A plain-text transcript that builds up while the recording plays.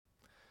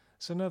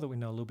So now that we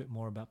know a little bit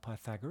more about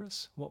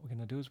Pythagoras, what we're going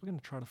to do is we're going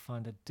to try to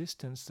find a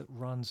distance that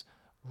runs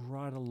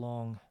right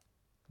along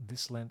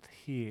this length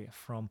here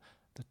from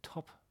the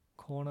top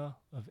corner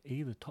of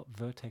E, the top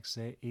vertex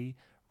there, E,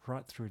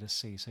 right through to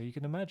C. So you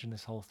can imagine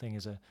this whole thing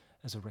as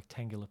a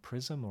rectangular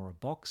prism or a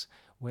box.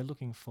 We're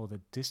looking for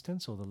the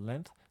distance or the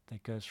length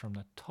that goes from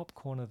the top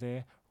corner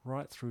there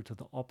right through to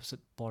the opposite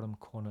bottom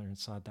corner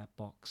inside that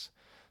box.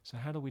 So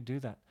how do we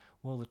do that?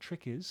 Well, the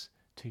trick is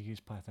to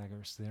use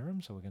Pythagoras'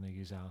 theorem. So we're going to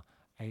use our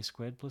a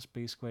squared plus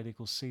b squared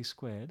equals c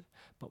squared,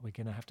 but we're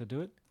going to have to do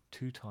it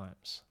 2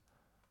 times.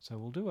 So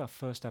we'll do our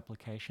first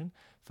application.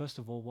 First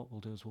of all, what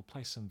we'll do is we'll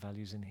place some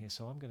values in here.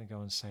 So I'm going to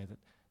go and say that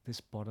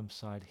this bottom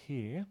side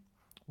here,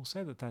 we'll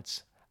say that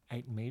that's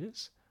 8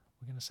 meters.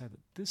 We're going to say that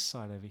this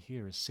side over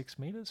here is 6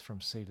 meters from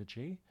C to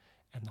G,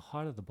 and the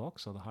height of the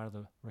box, or the height of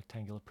the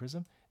rectangular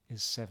prism,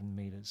 is 7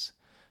 meters.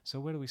 So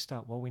where do we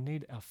start? Well, we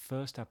need our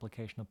first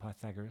application of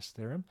Pythagoras'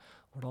 theorem.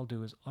 What I'll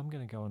do is I'm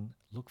going to go and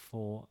look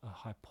for a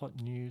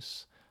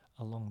hypotenuse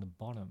along the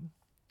bottom.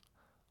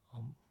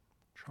 I'll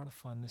try to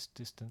find this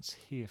distance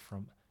here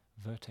from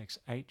vertex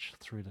H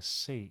through to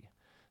C.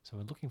 So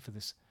we're looking for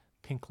this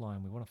pink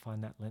line. We want to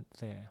find that length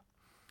there.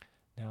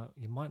 Now,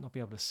 you might not be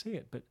able to see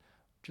it, but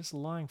just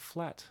lying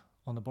flat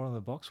on the bottom of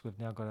the box, we've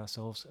now got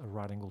ourselves a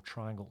right angle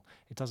triangle.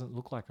 It doesn't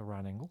look like a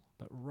right angle,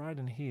 but right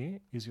in here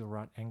is your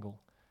right angle.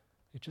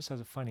 It just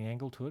has a funny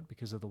angle to it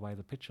because of the way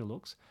the picture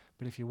looks,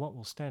 but if you want,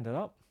 we'll stand it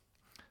up.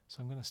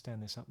 So I'm going to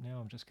stand this up now.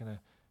 I'm just going to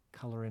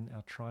colour in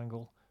our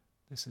triangle.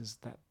 This is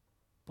that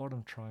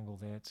bottom triangle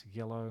there. It's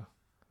yellow,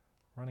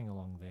 running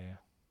along there.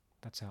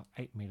 That's our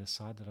 8 meter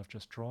side that I've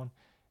just drawn,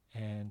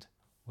 and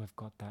we've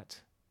got that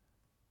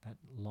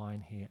line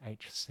here,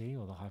 HC,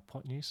 or the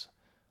hypotenuse.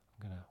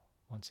 I'm going to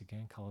once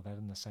again colour that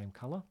in the same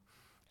colour,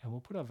 and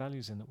we'll put our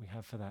values in that we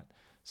have for that.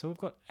 So we've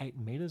got 8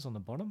 meters on the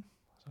bottom,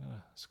 so I'm going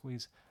to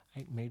squeeze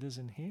 8 meters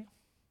in here.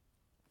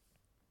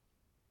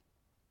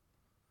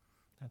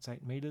 That's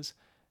 8 meters.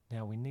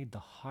 Now we need the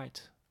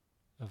height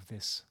of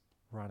this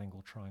right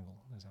angle triangle.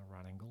 There's our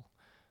right angle.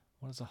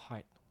 What is the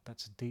height?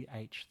 That's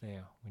DH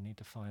there. We need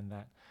to find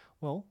that.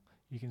 Well,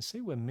 you can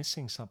see we're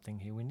missing something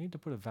here. We need to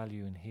put a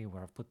value in here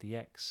where I've put the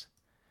X.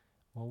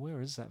 Well,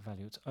 where is that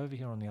value? It's over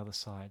here on the other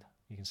side.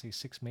 You can see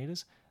 6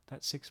 meters.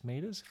 That 6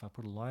 meters, if I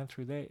put a line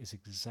through there, is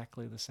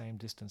exactly the same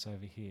distance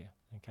over here,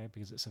 okay,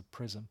 because it's a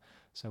prism.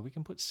 So we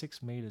can put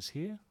 6 meters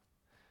here,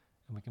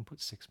 and we can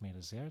put 6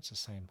 meters there. It's the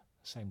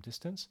same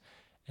distance.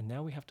 And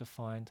now we have to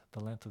find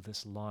the length of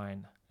this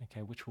line,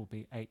 okay, which will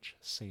be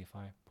HC. If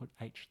I put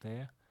H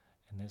there,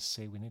 and there's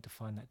C, we need to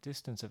find that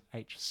distance of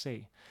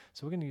HC.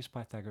 So we're going to use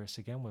Pythagoras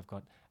again. We've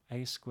got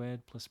a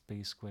squared plus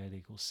b squared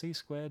equals c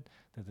squared.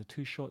 They're the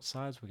 2 short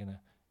sides. We're going to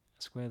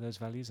square those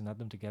values and add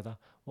them together.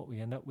 What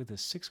we end up with is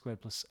 6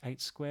 squared plus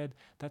 8 squared.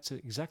 That's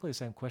exactly the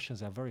same question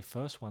as our very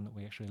first one that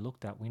we actually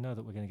looked at. We know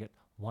that we're going to get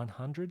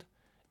 100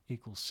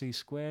 equals c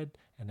squared,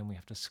 and then we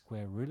have to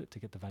square root it to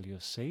get the value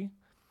of c.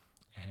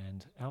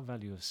 And our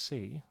value of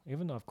C,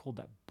 even though I've called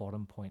that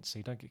bottom point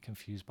C, don't get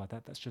confused by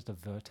that. That's just a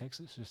vertex.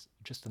 It's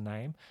just a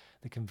name.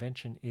 The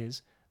convention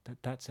is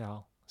that that's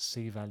our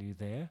C value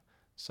there.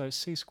 So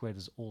C squared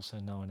is also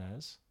known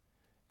as,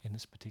 in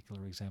this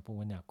particular example,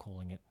 we're now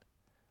calling it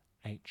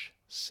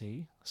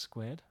HC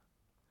squared.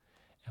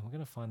 And we're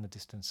going to find the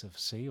distance of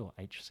C, or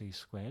HC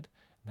squared.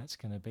 And that's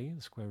going to be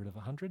the square root of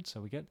 100. So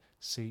we get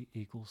C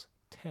equals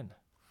 10.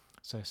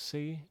 So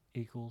C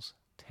equals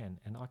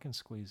 10. And I can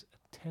squeeze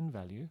a 10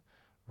 value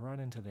right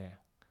into there.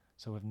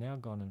 So we've now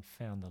gone and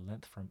found the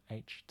length from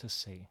H to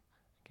C,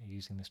 okay,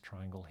 using this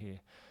triangle here.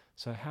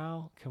 So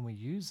how can we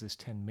use this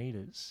 10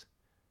 meters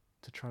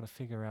to try to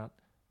figure out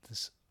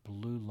this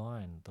blue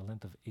line, the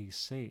length of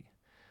EC?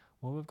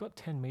 Well, we've got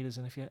 10 meters,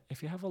 and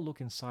if you have a look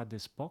inside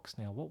this box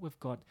now, what we've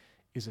got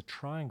is a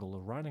triangle, a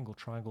right angle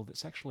triangle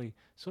that's actually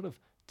sort of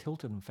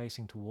tilted and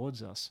facing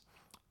towards us.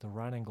 The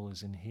right angle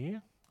is in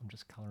here. I'm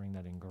just colouring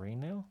that in green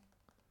now.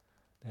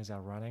 There's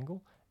our right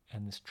angle,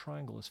 and this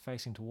triangle is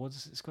facing towards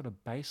us. It's got a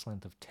base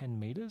length of 10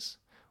 meters.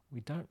 We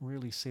don't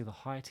really see the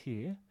height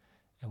here,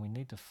 and we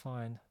need to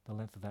find the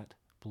length of that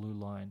blue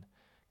line.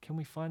 Can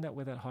we find out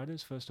where that height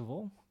is, first of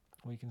all?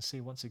 Well, you can see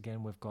once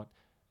again we've got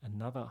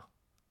another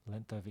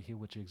length over here,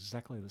 which is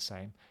exactly the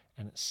same,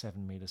 and it's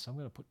 7 meters. So I'm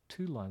going to put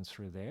 2 lines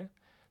through there.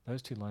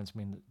 Those 2 lines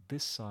mean that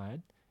this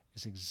side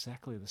is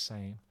exactly the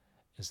same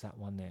as that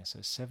one there. So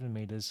 7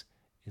 meters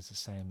is the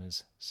same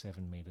as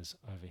 7 meters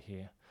over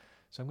here.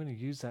 So I'm going to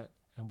use that,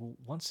 and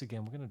once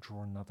again we're going to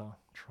draw another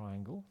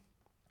triangle.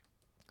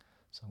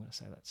 So I'm going to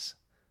say that's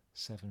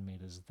 7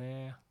 meters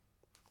there.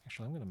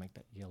 Actually, I'm going to make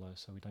that yellow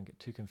so we don't get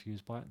too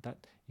confused by it.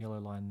 That yellow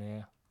line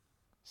there,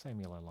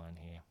 same yellow line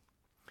here.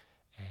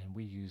 And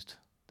we used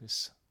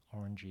this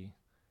orangey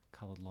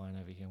coloured line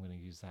over here. I'm going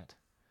to use that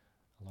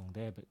along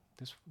there, but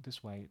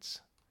this way I'm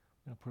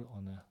going to put it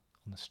on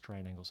the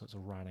straight angle, so it's a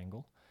right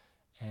angle.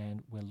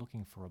 And we're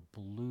looking for a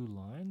blue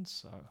line,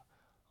 so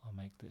I'll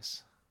make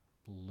this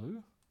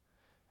blue,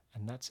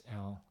 and that's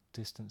our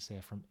distance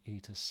there from E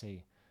to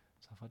C.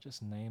 So if I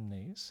just name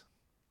these,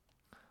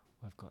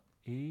 we've got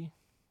E,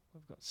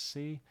 we've got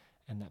C,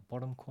 and that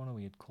bottom corner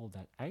we had called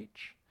that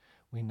h.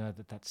 We know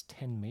that that's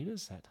 10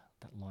 meters, that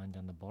line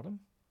down the bottom,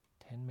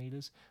 10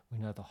 meters. We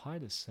know the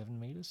height is 7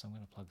 meters, so I'm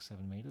going to plug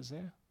 7 meters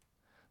there.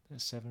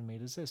 There's 7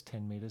 meters, there's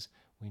 10 meters.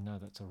 We know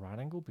that's a right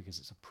angle because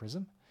it's a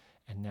prism.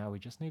 And now we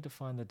just need to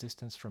find the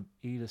distance from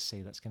E to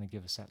C. That's going to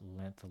give us that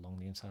length along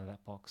the inside of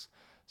that box.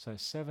 So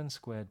 7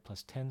 squared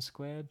plus 10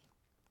 squared,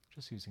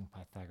 just using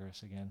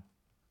Pythagoras again.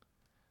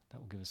 That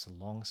will give us the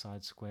long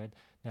side squared.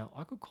 Now,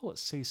 I could call it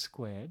C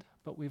squared,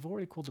 but we've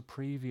already called the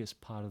previous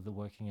part of the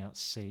working out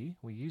C.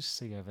 We use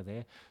C over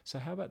there. So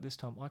how about this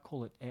time I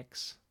call it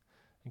X?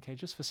 Okay,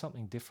 just for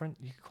something different.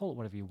 You can call it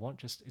whatever you want.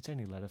 Just it's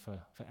any letter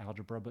for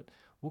algebra, but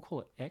we'll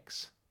call it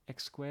X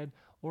squared.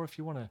 Or if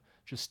you want to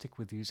just stick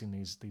with using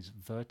these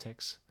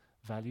vertex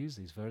values,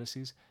 these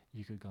vertices,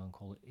 you could go and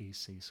call it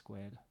EC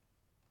squared.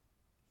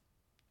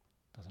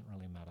 Doesn't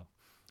really matter.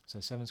 So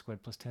 7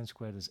 squared plus 10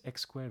 squared is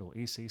x squared or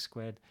EC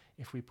squared.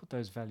 If we put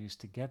those values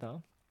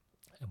together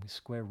and we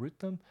square root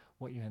them,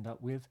 what you end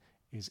up with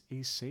is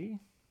EC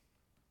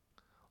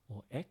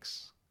or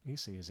x.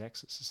 EC is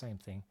x, it's the same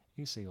thing.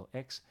 EC or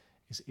x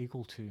is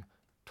equal to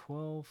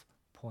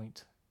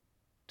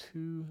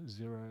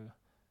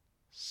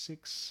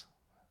 12.206.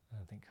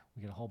 I think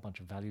we get a whole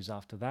bunch of values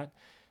after that.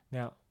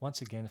 Now,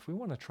 once again, if we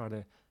want to try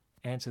to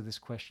answer this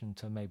question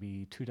to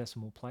maybe 2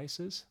 decimal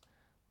places,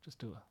 just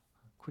do a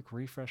quick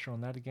refresher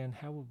on that again.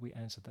 How would we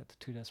answer that to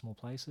 2 decimal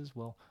places?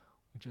 Well,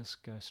 we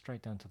just go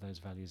straight down to those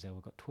values there.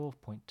 We've got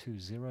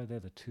 12.20. They're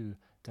the 2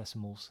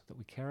 decimals that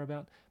we care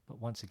about. But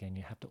once again,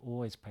 you have to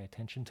always pay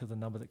attention to the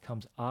number that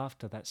comes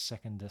after that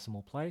second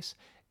decimal place.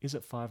 Is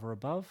it 5 or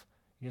above?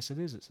 Yes, it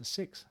is. It's a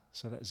 6.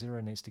 So that 0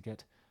 needs to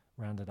get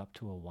rounded up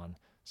to a 1.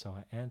 So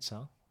our answer,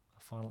 our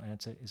final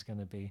answer, is going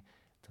to be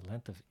the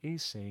length of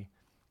EC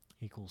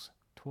equals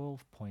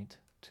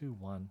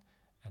 12.21,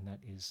 and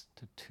that is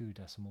to 2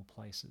 decimal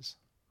places.